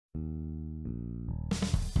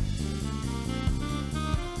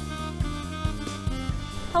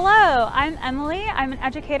Hello, I'm Emily. I'm an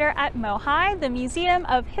educator at MOHAI, the Museum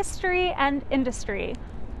of History and Industry.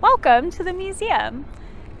 Welcome to the museum.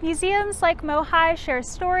 Museums like MOHAI share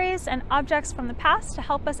stories and objects from the past to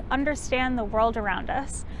help us understand the world around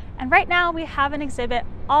us. And right now we have an exhibit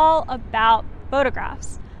all about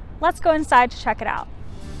photographs. Let's go inside to check it out.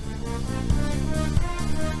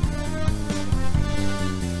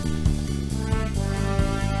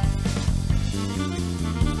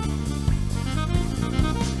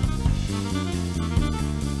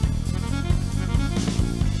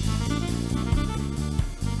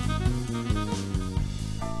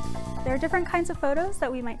 There are different kinds of photos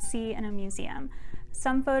that we might see in a museum.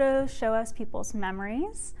 Some photos show us people's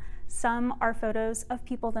memories. Some are photos of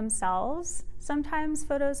people themselves. Sometimes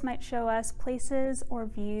photos might show us places or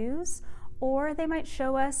views, or they might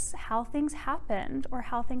show us how things happened or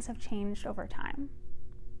how things have changed over time.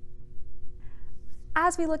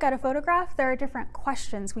 As we look at a photograph, there are different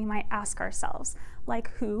questions we might ask ourselves, like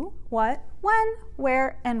who, what, when,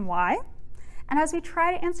 where, and why. And as we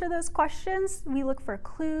try to answer those questions, we look for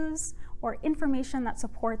clues or information that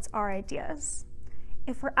supports our ideas.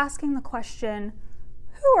 If we're asking the question,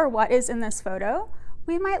 who or what is in this photo,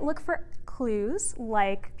 we might look for clues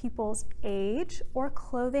like people's age or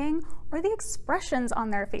clothing or the expressions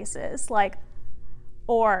on their faces, like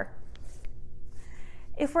or.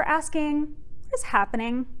 If we're asking what is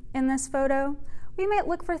happening in this photo, we might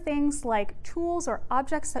look for things like tools or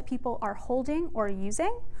objects that people are holding or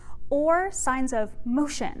using, or signs of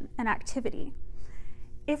motion and activity.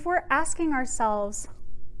 If we're asking ourselves,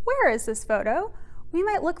 where is this photo? We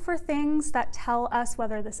might look for things that tell us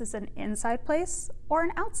whether this is an inside place or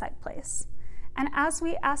an outside place. And as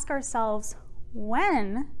we ask ourselves,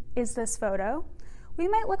 when is this photo? We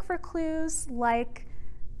might look for clues like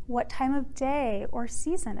what time of day or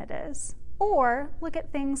season it is, or look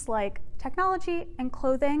at things like technology and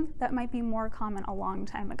clothing that might be more common a long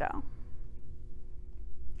time ago.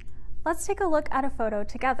 Let's take a look at a photo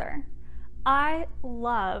together. I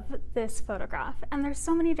love this photograph, and there's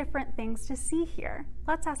so many different things to see here.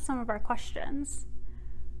 Let's ask some of our questions.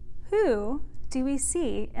 Who do we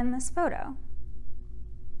see in this photo?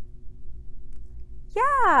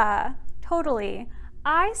 Yeah, totally.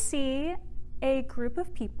 I see a group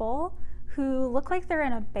of people who look like they're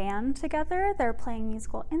in a band together. They're playing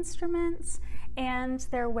musical instruments, and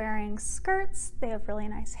they're wearing skirts. They have really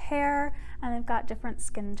nice hair, and they've got different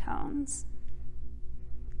skin tones.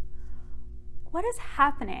 What is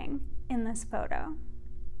happening in this photo?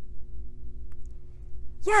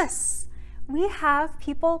 Yes, we have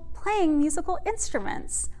people playing musical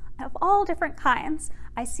instruments of all different kinds.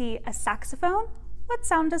 I see a saxophone. What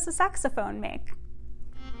sound does a saxophone make?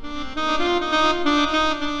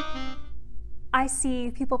 I see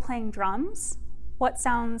people playing drums. What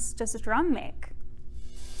sounds does a drum make?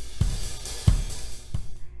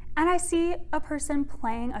 And I see a person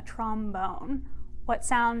playing a trombone. What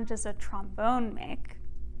sound does a trombone make?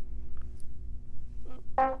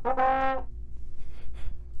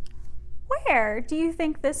 Where do you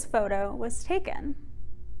think this photo was taken?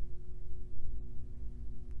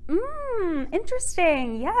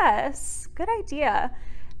 Interesting, yes, good idea.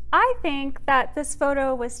 I think that this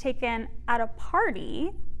photo was taken at a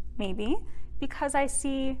party, maybe, because I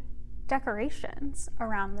see decorations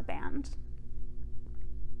around the band.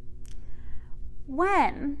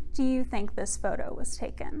 When do you think this photo was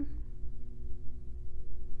taken?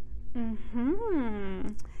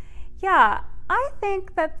 Yeah, I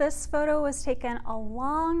think that this photo was taken a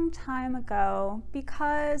long time ago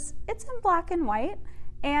because it's in black and white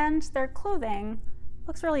and their clothing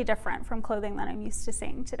looks really different from clothing that I'm used to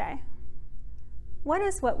seeing today. What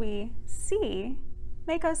does what we see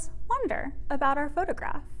make us wonder about our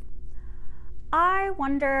photograph? I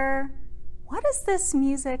wonder, what does this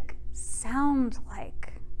music sound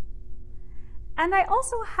like? And I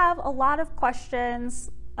also have a lot of questions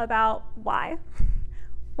about why.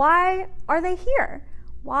 Why are they here?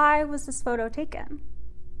 Why was this photo taken?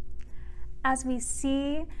 As we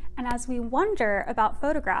see and as we wonder about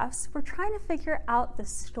photographs, we're trying to figure out the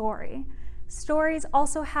story. Stories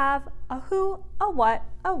also have a who, a what,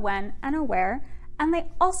 a when, and a where, and they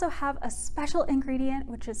also have a special ingredient,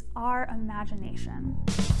 which is our imagination.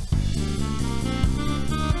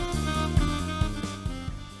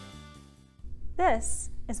 This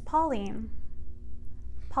is Pauline.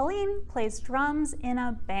 Pauline plays drums in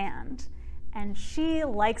a band, and she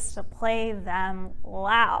likes to play them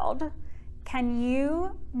loud. Can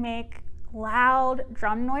you make loud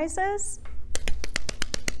drum noises?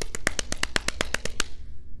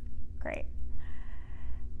 Great.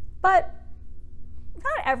 But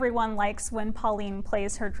not everyone likes when Pauline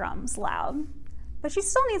plays her drums loud. but she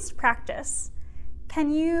still needs to practice.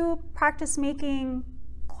 Can you practice making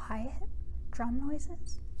quiet drum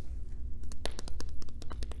noises?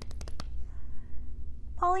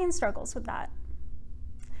 Pauline struggles with that.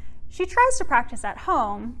 She tries to practice at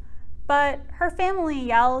home, but her family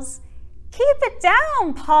yells, "Keep it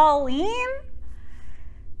down, Pauline!"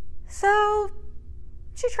 So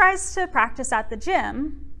she tries to practice at the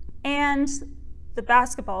gym, and the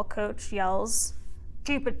basketball coach yells,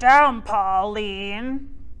 "Keep it down,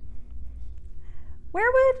 Pauline!"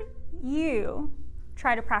 Where would you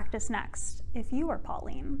try to practice next if you were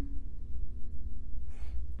Pauline?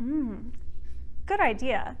 Good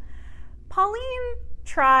idea. Pauline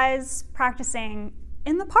tries practicing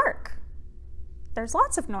in the park. There's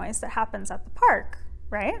lots of noise that happens at the park,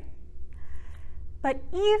 right? But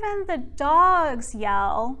even the dogs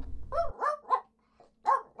yell.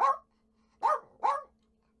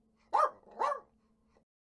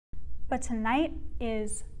 But tonight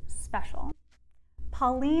is special.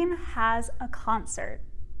 Pauline has a concert.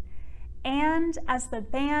 And as the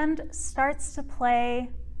band starts to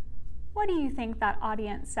play, what do you think that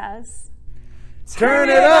audience says? "Turn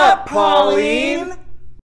it up, Pauline!"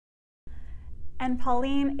 And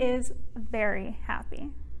Pauline is very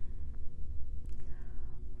happy.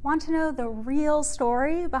 Want to know the real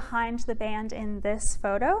story behind the band in this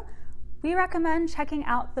photo? We recommend checking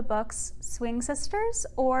out the books Swing Sisters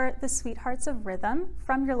or The Sweethearts of Rhythm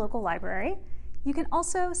from your local library. You can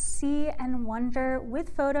also see and wonder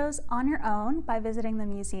with photos on your own by visiting the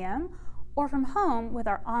museum or from home with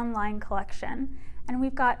our online collection. And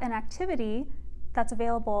we've got an activity that's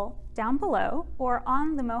available down below or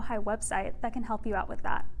on the MOHAI website that can help you out with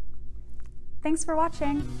that. Thanks for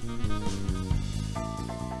watching.